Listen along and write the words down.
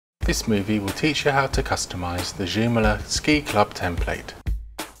This movie will teach you how to customize the Joomla Ski Club template.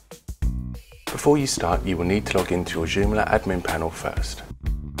 Before you start, you will need to log into your Joomla admin panel first.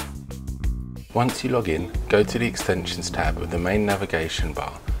 Once you log in, go to the Extensions tab of the main navigation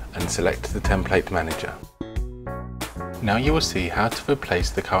bar and select the Template Manager. Now you will see how to replace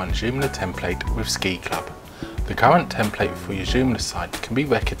the current Joomla template with Ski Club. The current template for your Joomla site can be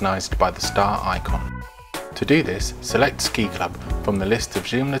recognized by the star icon. To do this, select Ski Club from the list of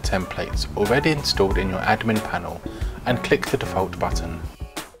Joomla templates already installed in your admin panel and click the default button.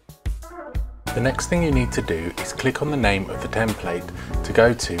 The next thing you need to do is click on the name of the template to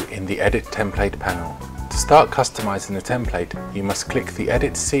go to in the Edit Template panel. To start customizing the template, you must click the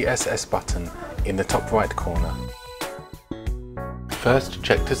Edit CSS button in the top right corner. First,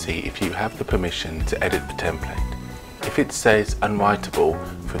 check to see if you have the permission to edit the template. If it says unwritable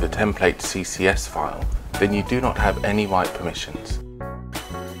for the template CSS file, then you do not have any write permissions.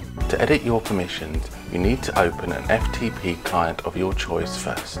 To edit your permissions, you need to open an FTP client of your choice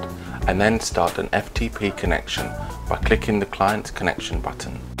first, and then start an FTP connection by clicking the Client Connection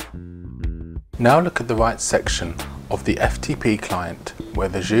button. Now look at the right section of the FTP client where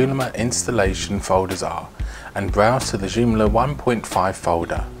the Joomla installation folders are, and browse to the Joomla 1.5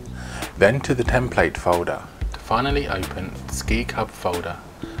 folder, then to the template folder, to finally open the Ski Club folder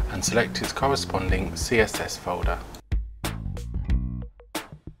and select its corresponding CSS folder.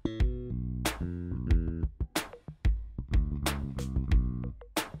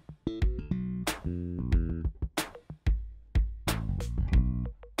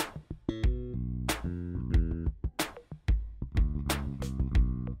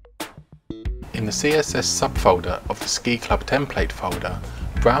 In the CSS subfolder of the Ski Club template folder,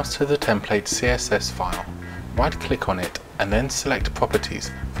 browse to the template CSS file, right-click on it and then select Properties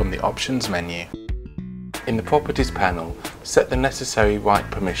from the Options menu. In the Properties panel, set the necessary write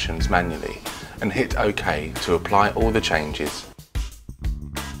permissions manually and hit OK to apply all the changes.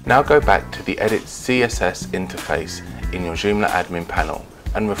 Now go back to the Edit CSS interface in your Joomla admin panel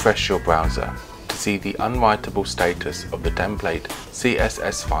and refresh your browser to see the unwritable status of the template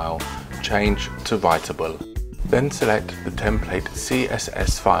CSS file change to writable. Then select the template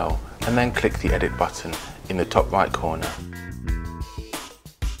CSS file and then click the Edit button in the top right corner.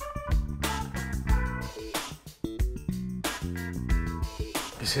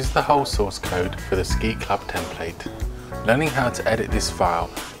 This is the whole source code for the Ski Club template. Learning how to edit this file,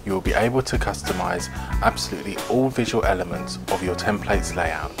 you will be able to customize absolutely all visual elements of your template's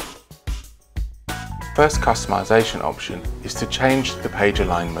layout. First customization option is to change the page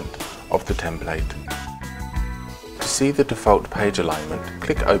alignment of the template. To see the default page alignment,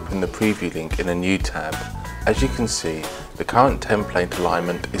 click open the preview link in a new tab. As you can see, the current template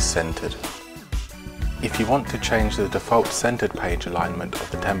alignment is centered. If you want to change the default centered page alignment of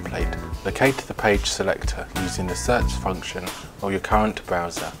the template, locate the page selector using the search function of your current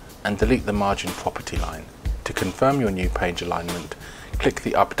browser and delete the margin property line. To confirm your new page alignment, click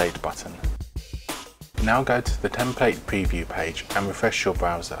the update button. Now go to the template preview page and refresh your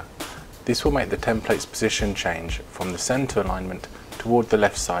browser. This will make the template's position change from the center alignment toward the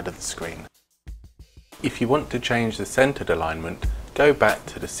left side of the screen. If you want to change the centered alignment, go back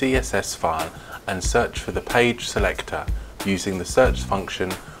to the CSS file and search for the page selector using the search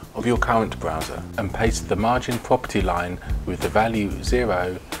function of your current browser and paste the margin property line with the value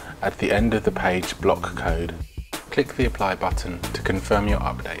 0 at the end of the page block code. Click the apply button to confirm your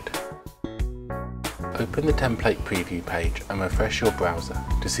update. Open the template preview page and refresh your browser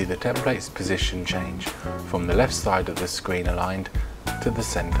to see the template's position change from the left side of the screen aligned to the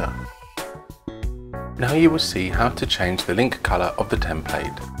center. Now you will see how to change the link color of the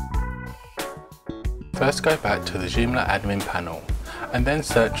template. First go back to the Joomla admin panel and then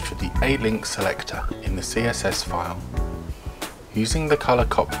search for the A-Link selector in the CSS file. Using the color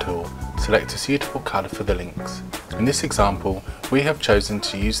cop tool, select a suitable color for the links. In this example, we have chosen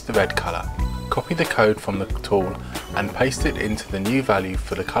to use the red color. Copy the code from the tool and paste it into the new value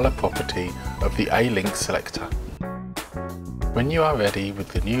for the color property of the A-Link selector. When you are ready with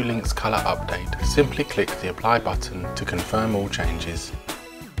the new link's color update, simply click the apply button to confirm all changes.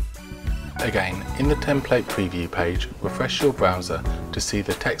 Again, in the template preview page, refresh your browser to see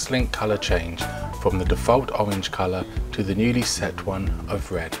the text link color change from the default orange color to the newly set one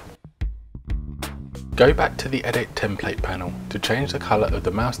of red. Go back to the Edit Template panel to change the color of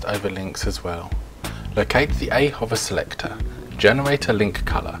the moused over links as well. Locate the A hover selector, generate a link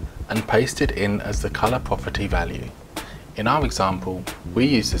color and paste it in as the color property value. In our example, we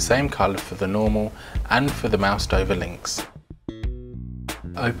use the same color for the normal and for the moused over links.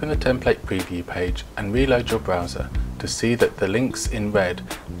 Open the template preview page and reload your browser to see that the links in red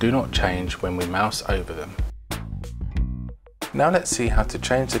do not change when we mouse over them. Now let's see how to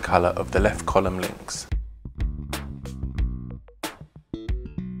change the colour of the left column links.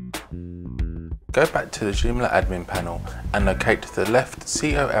 Go back to the Joomla admin panel and locate the left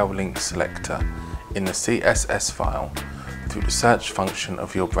COL link selector in the CSS file through the search function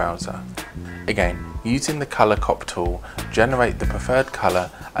of your browser. Again, using the Colour Cop tool, generate the preferred colour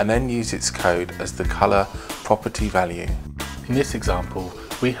and then use its code as the colour property value. In this example,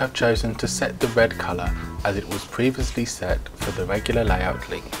 we have chosen to set the red colour as it was previously set for the regular layout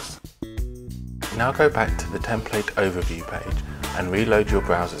links. Now go back to the template overview page and reload your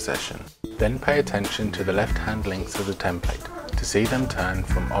browser session. Then pay attention to the left-hand links of the template to see them turn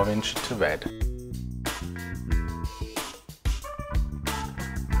from orange to red.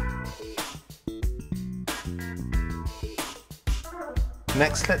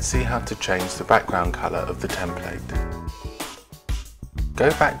 Next, let's see how to change the background colour of the template. Go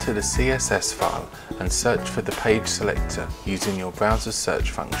back to the CSS file and search for the page selector using your browser's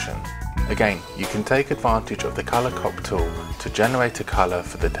search function. Again, you can take advantage of the Colour Cop tool to generate a colour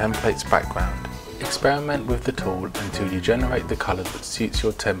for the template's background. Experiment with the tool until you generate the colour that suits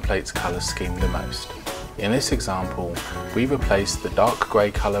your template's colour scheme the most. In this example, we replaced the dark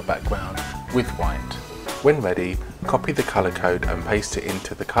grey colour background with white. When ready, copy the colour code and paste it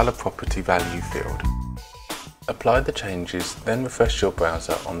into the colour property value field. Apply the changes, then refresh your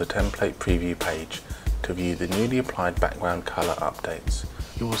browser on the template preview page to view the newly applied background colour updates.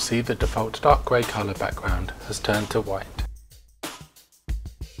 You will see the default dark grey colour background has turned to white.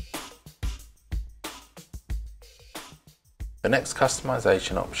 The next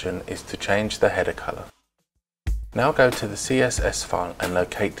customization option is to change the header colour. Now go to the CSS file and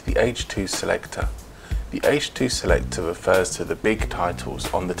locate the H2 selector. The H2 selector refers to the big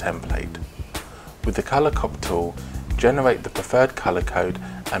titles on the template. With the Colour Cop tool, generate the preferred colour code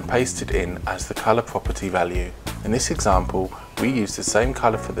and paste it in as the colour property value. In this example, we use the same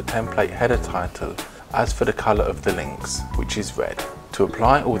colour for the template header title as for the colour of the links, which is red. To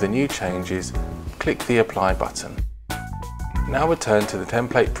apply all the new changes, click the Apply button. Now return to the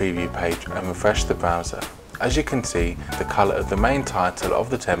template preview page and refresh the browser. As you can see, the colour of the main title of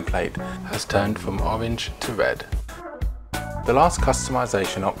the template has turned from orange to red. The last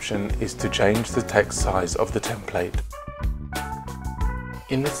customization option is to change the text size of the template.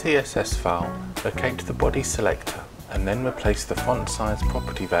 In the CSS file, locate the body selector and then replace the font size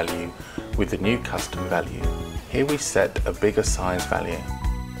property value with the new custom value. Here we set a bigger size value.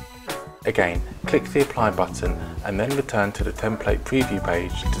 Again, click the Apply button and then return to the template preview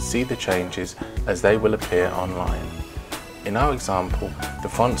page to see the changes as they will appear online. In our example, the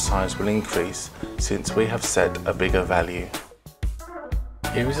font size will increase since we have set a bigger value.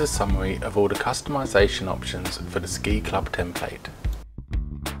 Here is a summary of all the customization options for the Ski Club template.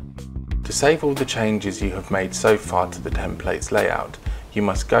 To save all the changes you have made so far to the template's layout, you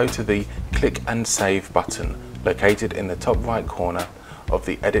must go to the Click and Save button located in the top right corner of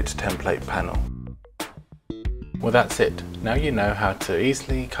the Edit Template panel. Well, that's it. Now you know how to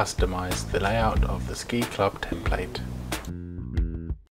easily customize the layout of the Ski Club template.